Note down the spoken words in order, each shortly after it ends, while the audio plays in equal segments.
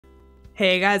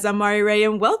Hey guys, I'm Mari Ray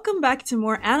and welcome back to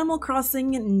more Animal Crossing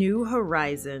New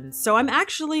Horizons. So I'm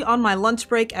actually on my lunch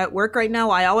break at work right now.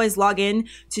 I always log in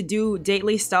to do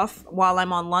daily stuff while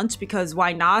I'm on lunch because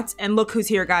why not? And look who's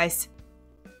here, guys.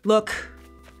 Look.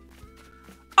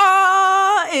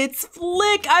 It's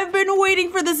Flick! I've been waiting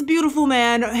for this beautiful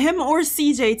man, him or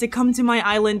CJ, to come to my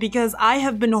island because I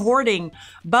have been hoarding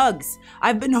bugs.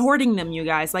 I've been hoarding them, you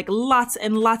guys, like lots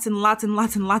and lots and lots and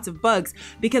lots and lots of bugs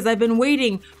because I've been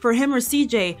waiting for him or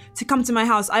CJ to come to my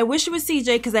house. I wish it was CJ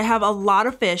because I have a lot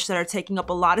of fish that are taking up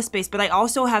a lot of space, but I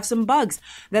also have some bugs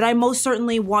that I most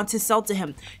certainly want to sell to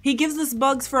him. He gives us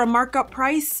bugs for a markup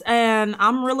price and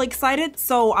I'm really excited,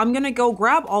 so I'm gonna go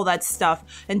grab all that stuff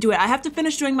and do it. I have to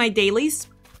finish doing my dailies.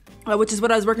 Which is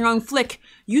what I was working on. Flick,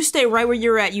 you stay right where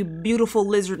you're at, you beautiful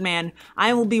lizard man.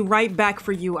 I will be right back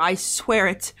for you, I swear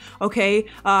it, okay?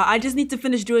 I just need to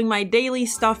finish doing my daily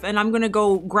stuff and I'm gonna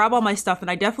go grab all my stuff,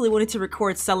 and I definitely wanted to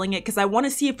record selling it because I want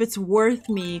to see if it's worth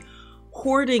me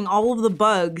hoarding all of the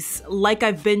bugs like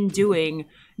I've been doing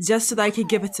just so that I could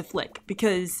give it to Flick,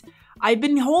 because I've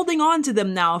been holding on to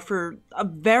them now for a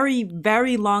very,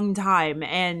 very long time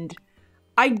and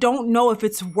I don't know if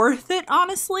it's worth it,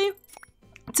 honestly,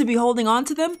 to be holding on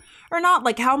to them or not.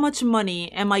 Like, how much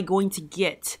money am I going to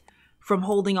get from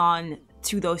holding on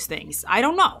to those things? I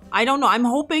don't know. I'm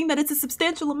hoping that it's a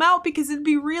substantial amount because it'd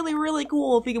be really, really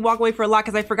cool if we could walk away for a lot,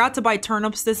 because I forgot to buy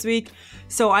turnips this week,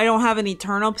 so I don't have any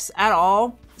turnips at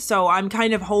all. So I'm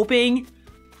kind of hoping,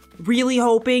 really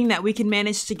hoping that we can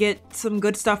manage to get some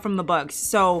good stuff from the bugs.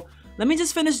 So let me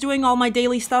just finish doing all my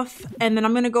daily stuff and then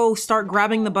I'm gonna go start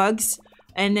grabbing the bugs.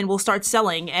 And then we'll start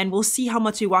selling and we'll see how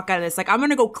much we walk out of this. Like, I'm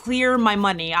gonna go clear my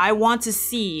money. I want to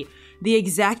see the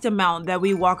exact amount that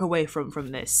we walk away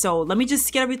from this. So let me just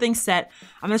get everything set.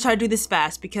 I'm gonna try to do this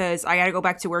fast because I gotta go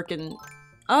back to work and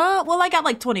well, I got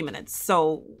like 20 minutes,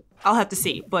 so I'll have to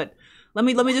see. But let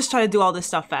me just try to do all this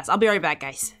stuff fast. I'll be right back,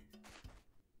 guys.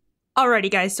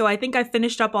 Alrighty guys, so I think I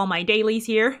finished up all my dailies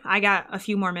here. I got a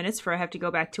few more minutes before I have to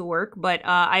go back to work, but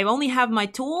I only have my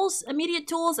tools, immediate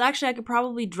tools. Actually, I could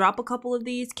probably drop a couple of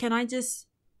these. Can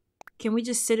we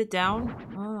just sit it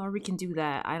down? Or we can do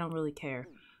that. I don't really care.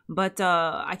 But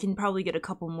I can probably get a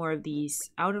couple more of these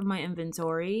out of my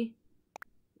inventory.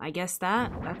 I guess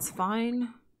that's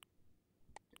fine.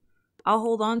 I'll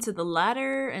hold on to the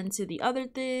ladder and to the other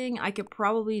thing. I could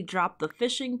probably drop the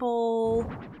fishing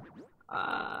pole.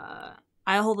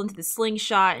 I'll hold onto the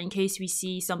slingshot in case we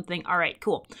see something. All right,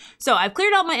 cool. So I've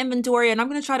cleared out my inventory and I'm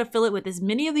going to try to fill it with as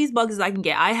many of these bugs as I can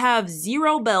get. I have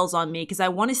 0 bells on me because I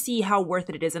want to see how worth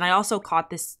it is. And I also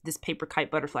caught this paper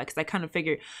kite butterfly because I kind of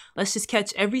figured let's just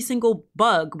catch every single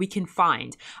bug we can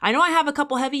find. I know I have a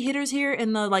couple heavy hitters here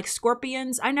in the like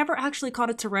scorpions. I never actually caught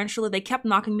a tarantula. They kept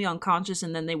knocking me unconscious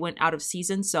and then they went out of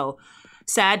season. So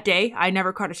sad day, I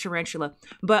never caught a tarantula.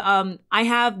 But I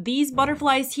have these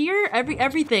butterflies here,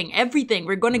 everything.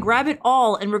 We're going to grab it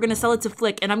all and we're going to sell it to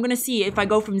Flick, and I'm going to see if I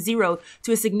go from 0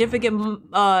 to a significant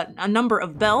a number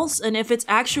of bells and if it's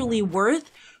actually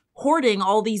worth hoarding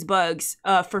all these bugs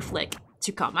for Flick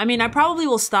to come. I mean, I probably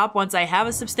will stop once I have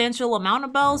a substantial amount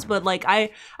of bells, but like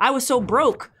I was so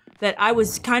broke that I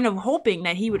was kind of hoping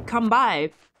that he would come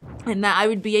by and that I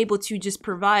would be able to just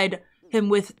provide him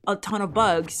with a ton of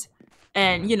bugs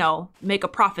and, you know, make a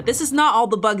profit. This is not all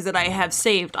the bugs that I have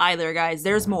saved either, guys.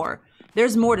 There's more.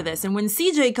 There's more to this. And when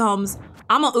CJ comes,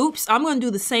 I'm gonna do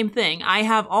the same thing. I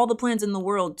have all the plans in the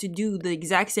world to do the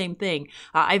exact same thing.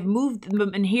 I've moved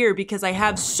them in here because I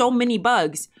have so many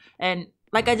bugs. And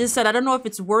like I just said, I don't know if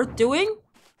it's worth doing.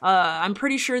 I'm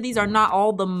pretty sure these are not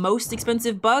all the most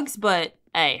expensive bugs, but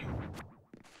hey,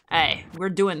 we're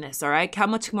doing this, all right? How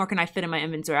much more can I fit in my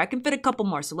inventory? I can fit a couple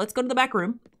more, so let's go to the back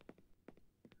room.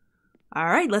 All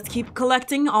right, let's keep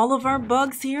collecting all of our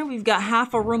bugs here. We've got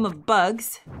half a room of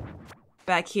bugs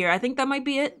back here. I think that might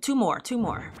be it. Two more.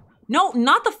 No,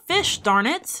 not the fish, darn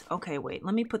it. Okay, wait,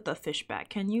 let me put the fish back.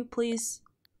 Can you please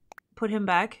put him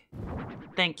back?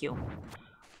 Thank you.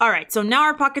 All right, so now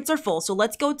our pockets are full, so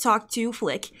let's go talk to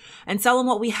Flick and sell him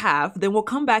what we have. Then we'll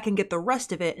come back and get the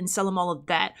rest of it and sell him all of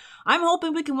that. I'm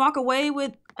hoping we can walk away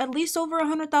with at least over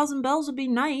 100,000 bells would be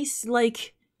nice.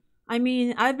 Like, I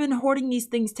mean, I've been hoarding these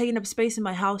things, taking up space in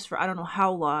my house for I don't know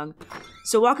how long.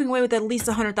 So walking away with at least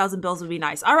 100,000 bells would be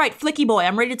nice. All right, Flicky boy,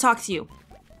 I'm ready to talk to you.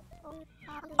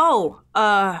 Oh,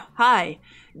 hi.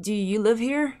 Do you live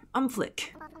here? I'm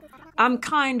Flick. I'm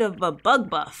kind of a bug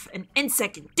buff, an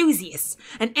insect enthusiast,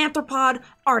 an arthropod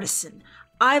artisan.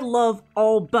 I love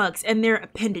all bugs and their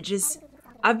appendages.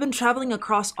 I've been traveling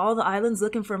across all the islands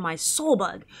looking for my soul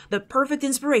bug, the perfect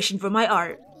inspiration for my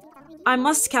art. I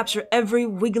must capture every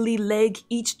wiggly leg,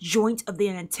 each joint of the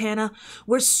antenna.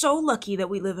 We're so lucky that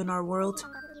we live in our world.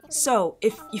 So,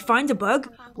 if you find a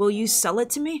bug, will you sell it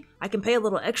to me? I can pay a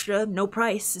little extra, no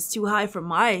price. It's too high for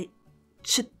my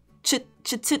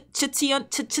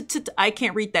I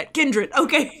can't read that. Kindred,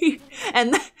 okay?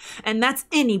 And that's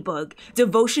any bug.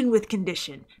 Devotion with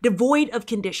condition. Devoid of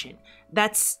condition.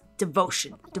 That's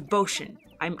devotion. Devotion.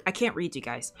 I can't read, you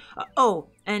guys. Oh,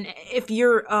 and if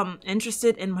you're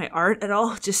interested in my art at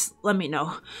all, just let me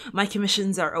know. My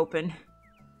commissions are open.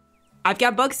 I've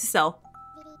got bugs to sell.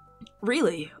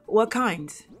 Really? What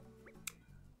kind?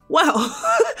 Well,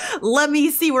 let me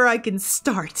see where I can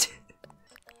start.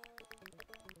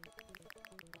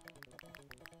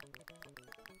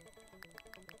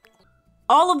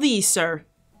 All of these, sir.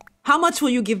 How much will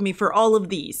you give me for all of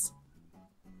these?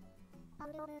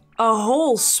 A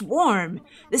whole swarm.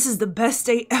 This is the best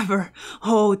day ever.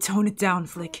 Oh, tone it down,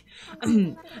 Flick.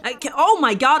 Oh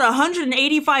my god,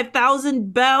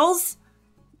 185,000 bells?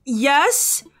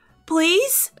 Yes?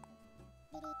 Please?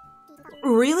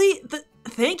 Really?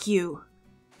 Thank you.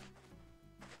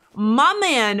 My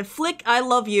man, Flick, I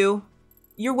love you.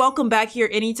 You're welcome back here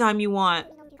anytime you want.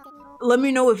 Let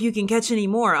me know if you can catch any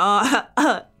more.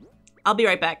 I'll be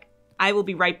right back. I will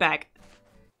be right back.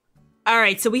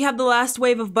 Alright, so we have the last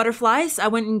wave of butterflies. I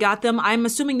went and got them. I'm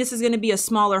assuming this is going to be a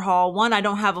smaller haul. One, I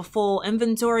don't have a full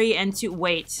inventory, and two,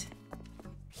 wait.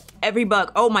 Every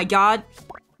bug. Oh my god.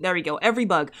 There we go. Every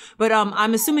bug. But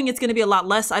I'm assuming it's going to be a lot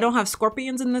less. I don't have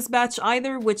scorpions in this batch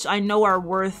either, which I know are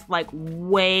worth, like,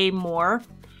 way more.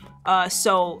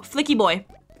 So, Flicky boy.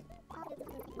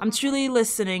 I'm truly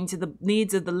listening to the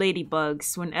needs of the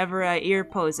ladybugs whenever a ear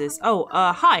poses. Oh,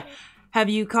 hi. Have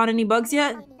you caught any bugs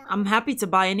yet? I'm happy to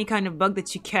buy any kind of bug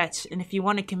that you catch, and if you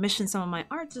want to commission some of my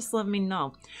art, just let me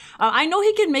know. I know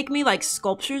he can make me, like,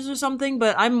 sculptures or something,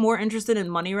 but I'm more interested in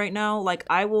money right now. Like,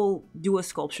 I will do a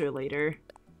sculpture later.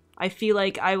 I feel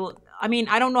like I will... I mean,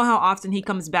 I don't know how often he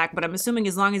comes back, but I'm assuming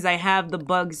as long as I have the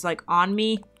bugs, like, on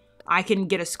me, I can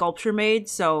get a sculpture made,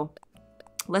 so...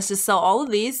 Let's just sell all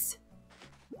of these.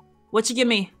 What you give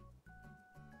me?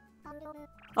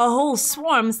 A whole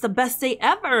swarm's the best day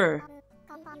ever!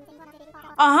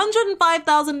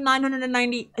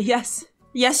 105,990. Yes.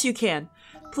 Yes, you can.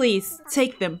 Please,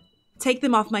 take them. Take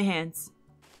them off my hands.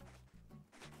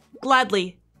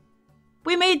 Gladly.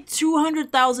 We made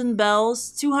 200,000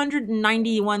 bells.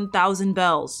 291,000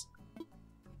 bells.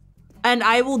 And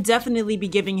I will definitely be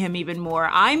giving him even more.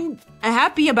 I'm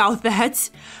happy about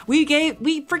that. We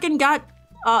freaking got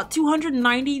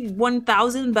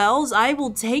 291,000 bells. I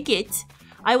will take it.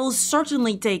 I will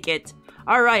certainly take it.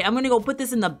 Alright, I'm gonna go put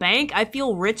this in the bank. I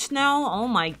feel rich now. Oh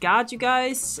my god, you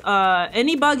guys.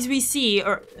 Any bugs we see,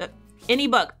 or any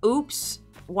bug. Oops.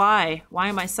 Why? Why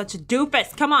am I such a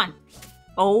doofus? Come on.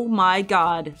 Oh my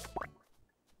god.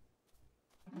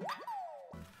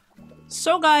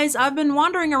 So guys, I've been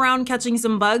wandering around catching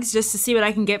some bugs just to see what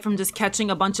I can get from just catching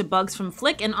a bunch of bugs from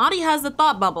Flick, and Audie has the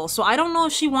thought bubble, so I don't know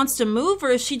if she wants to move or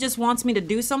if she just wants me to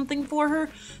do something for her.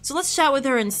 So let's chat with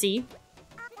her and see.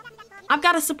 I've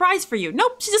got a surprise for you.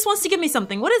 Nope, she just wants to give me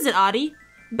something. What is it, Audie?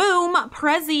 Boom,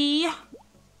 Prezi.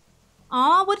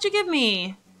 Aw, what'd you give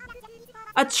me?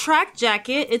 A track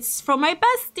jacket. It's from my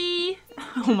bestie.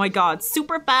 Oh my god,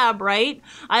 super fab, right?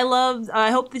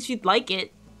 I hope that you'd like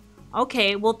it.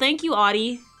 Okay, well thank you,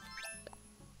 Audie.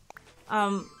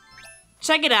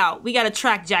 Check it out. We got a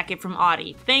track jacket from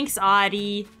Audie. Thanks,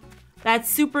 Audie. That's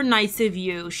super nice of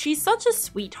you. She's such a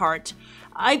sweetheart.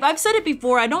 I've said it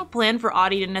before, I don't plan for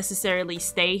Audie to necessarily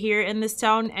stay here in this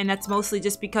town, and that's mostly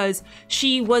just because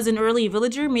she was an early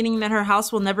villager, meaning that her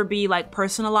house will never be, like,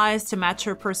 personalized to match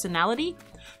her personality.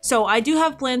 So I do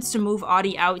have plans to move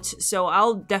Audie out, so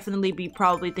I'll definitely be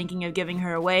probably thinking of giving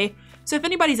her away. So if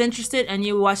anybody's interested and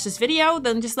you watch this video,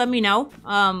 then just let me know.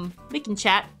 We can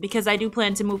chat, because I do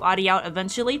plan to move Audie out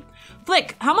eventually.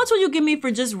 Flick, how much will you give me for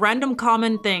just random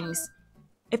common things?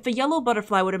 If a yellow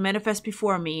butterfly were to manifest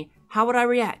before me, how would I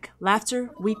react?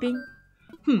 Laughter? Weeping?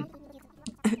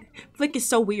 Flick is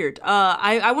so weird.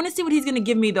 I want to see what he's gonna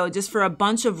give me though, just for a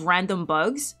bunch of random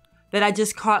bugs that I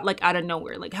just caught like out of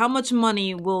nowhere. Like, how much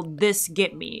money will this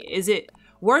get me? Is it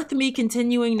worth me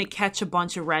continuing to catch a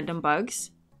bunch of random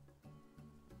bugs?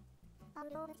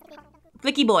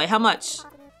 Flicky boy, how much?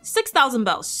 6,000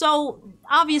 bells. So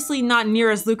obviously not near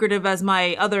as lucrative as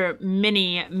my other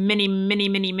many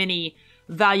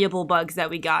valuable bugs that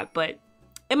we got, but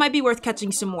it might be worth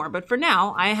catching some more. But for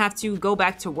now, I have to go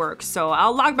back to work, so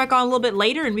I'll log back on a little bit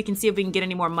later and we can see if we can get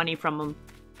any more money from them.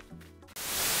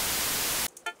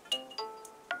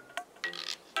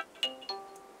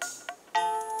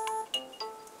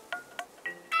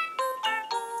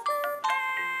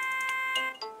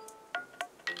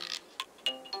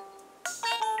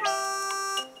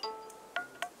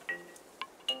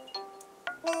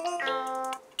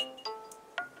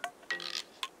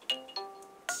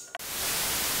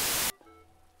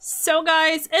 So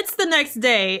guys, it's the next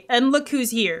day, and look who's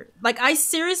here. Like, I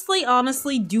seriously,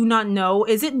 honestly do not know.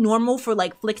 Is it normal for,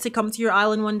 like, Flick to come to your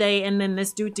island one day and then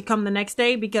this dude to come the next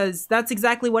day? Because that's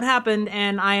exactly what happened,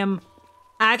 and I am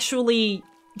actually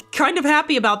kind of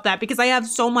happy about that because I have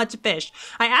so much fish.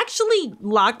 I actually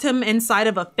locked him inside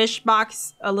of a fish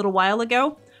box a little while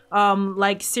ago.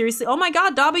 Like, seriously. Oh my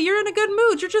god, Dobby, you're in a good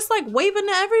mood. You're just, like, waving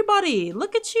to everybody.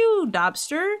 Look at you,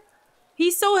 Dobster.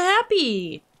 He's so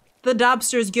happy. The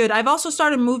Dobster is good. I've also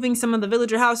started moving some of the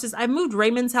villager houses. I moved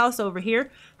Raymond's house over here.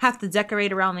 Have to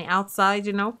decorate around the outside,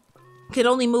 you know. Could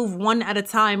only move one at a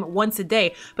time once a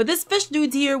day. But this fish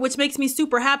dude's here, which makes me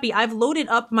super happy. I've loaded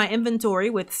up my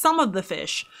inventory with some of the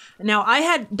fish. Now, I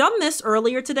had done this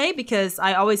earlier today because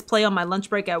I always play on my lunch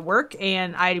break at work,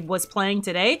 and I was playing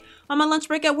today on my lunch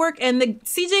break at work, and the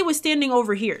CJ was standing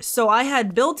over here. So I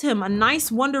had built him a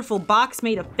nice, wonderful box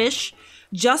made of fish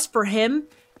just for him.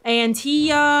 And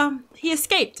he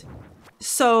escaped.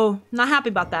 So, not happy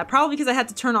about that. Probably because I had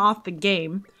to turn off the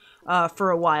game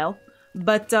for a while.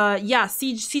 But, yeah,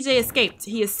 CJ escaped.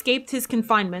 He escaped his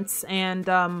confinements, and,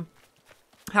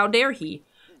 how dare he,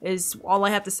 is all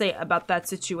I have to say about that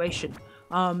situation.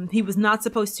 He was not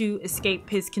supposed to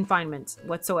escape his confinement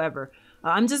whatsoever.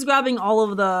 I'm just grabbing all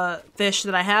of the fish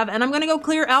that I have, and I'm gonna go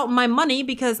clear out my money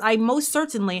because I most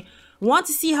certainly want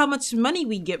to see how much money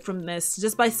we get from this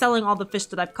just by selling all the fish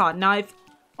that I've caught. Now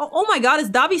oh my god, is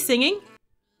Dobby singing?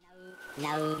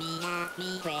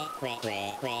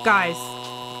 Guys,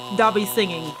 Dobby's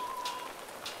singing.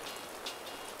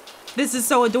 This is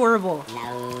so adorable.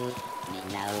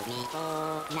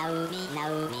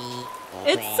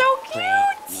 It's so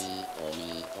cute!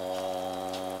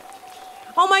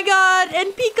 Oh my god,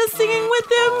 and Pika's singing with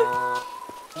him!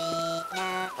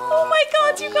 Oh my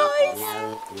god, you guys!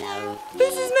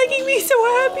 This is making me so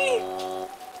happy!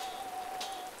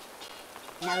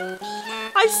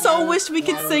 I so wish we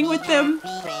could sing with them.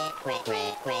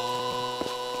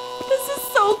 This is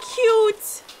so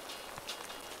cute!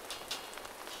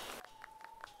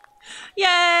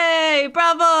 Yay!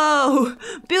 Bravo!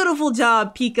 Beautiful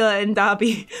job, Pika and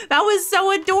Dobby. That was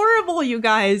so adorable, you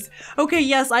guys. Okay,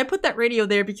 yes, I put that radio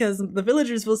there because the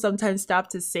villagers will sometimes stop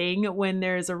to sing when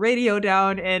there's a radio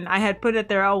down, and I had put it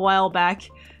there a while back.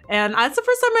 And that's the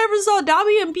first time I ever saw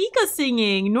Dobby and Pika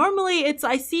singing. Normally,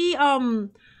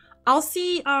 I'll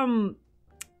see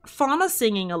Fauna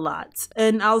singing a lot,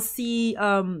 and I'll see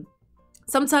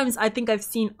sometimes I think I've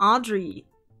seen Audie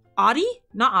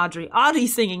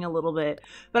singing a little bit,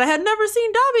 but I had never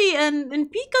seen Dobby and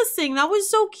Pika sing. That was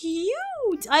so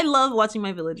cute. I love watching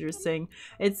my villagers sing.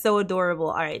 It's so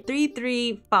adorable. All right, 3,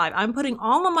 3, 5. I'm putting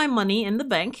all of my money in the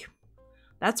bank.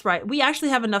 That's right. We actually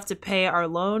have enough to pay our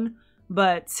loan,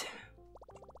 but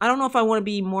I don't know if I want to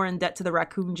be more in debt to the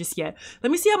raccoon just yet.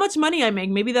 Let me see how much money I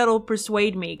make. Maybe that'll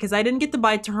persuade me because I didn't get to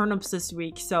buy turnips this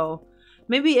week. So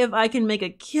maybe if I can make a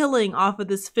killing off of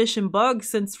this fish and bug,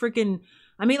 since freaking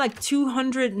I made like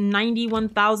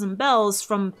 291,000 bells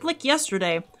from Flick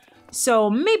yesterday. So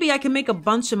maybe I can make a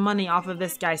bunch of money off of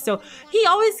this guy. So he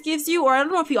always gives you, or I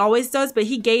don't know if he always does, but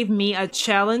he gave me a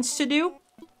challenge to do.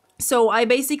 So I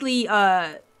basically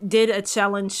did a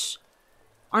challenge.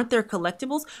 Aren't there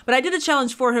collectibles? But I did a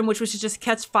challenge for him, which was to just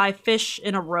catch 5 fish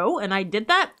in a row, and I did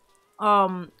that.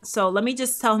 So let me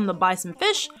just tell him to buy some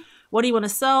fish. What do you want to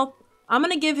sell? I'm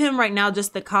gonna give him right now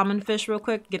just the common fish real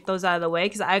quick, get those out of the way,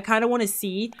 because I kind of want to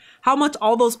see how much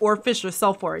all those ore fish will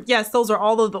sell for. Yes, those are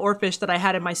all of the ore fish that I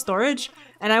had in my storage,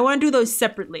 and I want to do those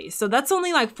separately. So that's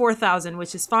only like 4,000,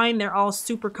 which is fine. They're all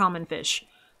super common fish.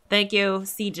 Thank you,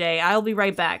 CJ. I'll be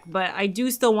right back, but I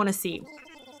do still want to see.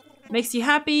 Makes you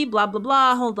happy, blah, blah,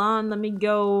 blah. Hold on, let me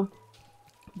go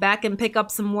back and pick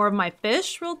up some more of my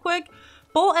fish real quick.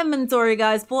 Full inventory,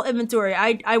 guys, full inventory.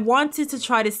 I wanted to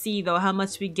try to see, though, how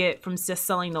much we get from just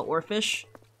selling the ore fish.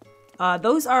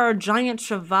 Those are giant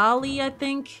trevally, I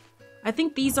think. I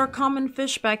think these are common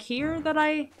fish back here that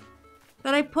I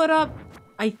put up,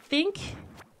 I think.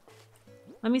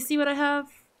 Let me see what I have.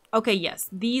 Okay, yes,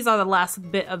 these are the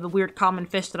last bit of the weird common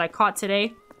fish that I caught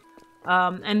today.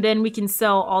 And then we can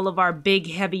sell all of our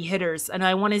big heavy hitters. And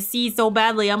I want to see so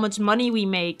badly how much money we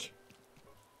make.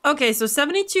 Okay, so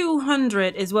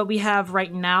 7,200 is what we have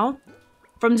right now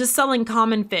from just selling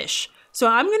common fish. So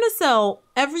I'm going to sell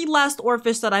every last ore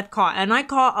fish that I've caught, and I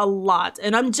caught a lot.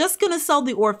 And I'm just going to sell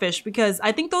the ore fish because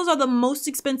I think those are the most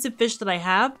expensive fish that I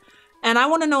have, and I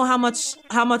want to know how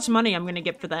much money I'm going to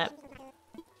get for that.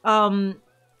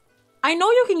 I know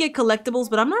you can get collectibles,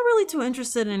 but I'm not really too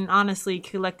interested in honestly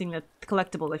collecting the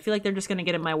collectibles. I feel like they're just going to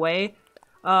get in my way.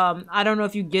 I don't know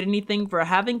if you get anything for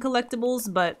having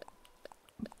collectibles, but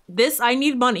this, I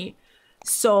need money.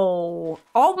 So,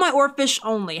 all my ore fish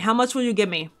only. How much will you give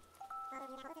me?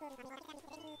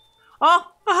 Oh,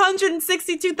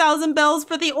 162,000 bells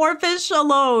for the ore fish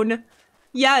alone.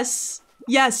 Yes.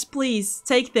 Yes, please.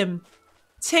 Take them.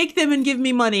 Take them and give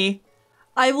me money.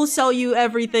 I will sell you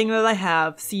everything that I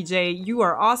have, CJ. You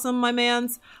are awesome, my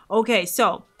mans. Okay,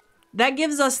 so that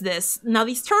gives us this. Now,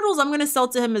 these turtles I'm going to sell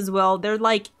to him as well. They're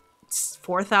like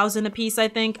 4,000 a piece, I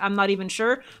think. I'm not even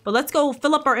sure. But let's go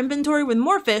fill up our inventory with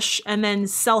more fish and then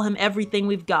sell him everything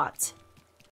we've got.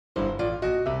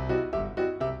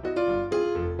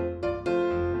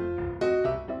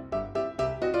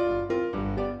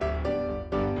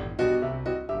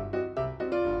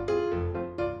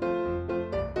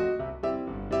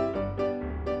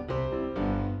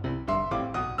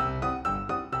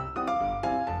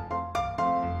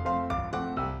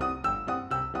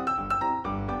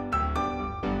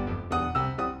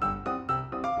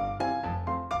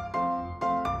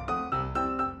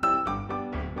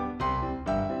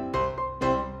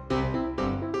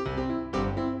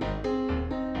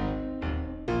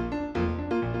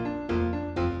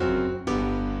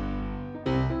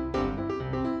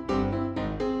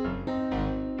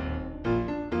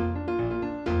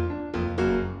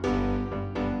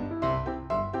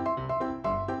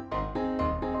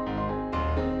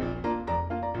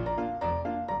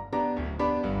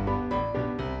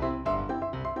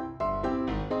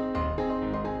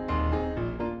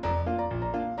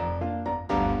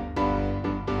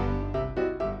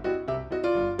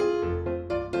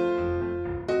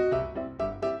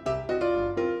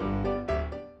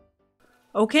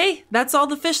 Okay, that's all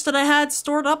the fish that I had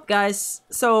stored up, guys.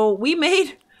 So we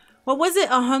made, what was it,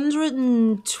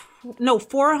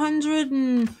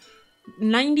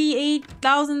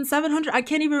 498,700? I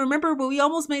can't even remember, but we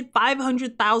almost made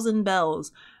 500,000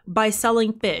 bells by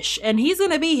selling fish. And he's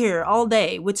gonna be here all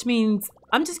day, which means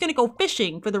I'm just gonna go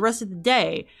fishing for the rest of the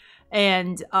day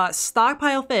and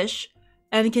stockpile fish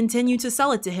and continue to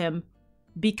sell it to him,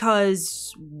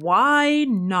 because why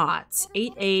not?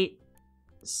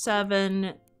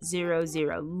 88700.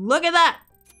 Look at that!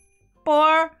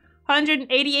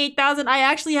 488,000. I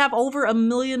actually have over 1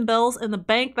 million bells in the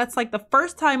bank. That's like the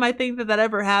first time I think that that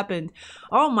ever happened.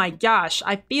 Oh my gosh,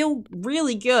 I feel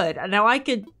really good. Now I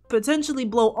could potentially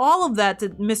blow all of that to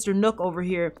Mr. Nook over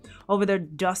there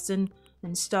dusting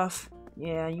and stuff.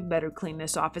 Yeah, you better clean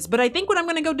this office. But I think what I'm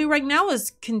gonna go do right now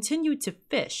is continue to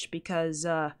fish, because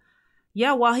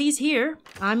yeah, while he's here,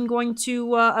 I'm going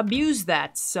to abuse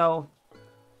that. So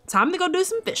time to go do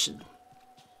some fishing.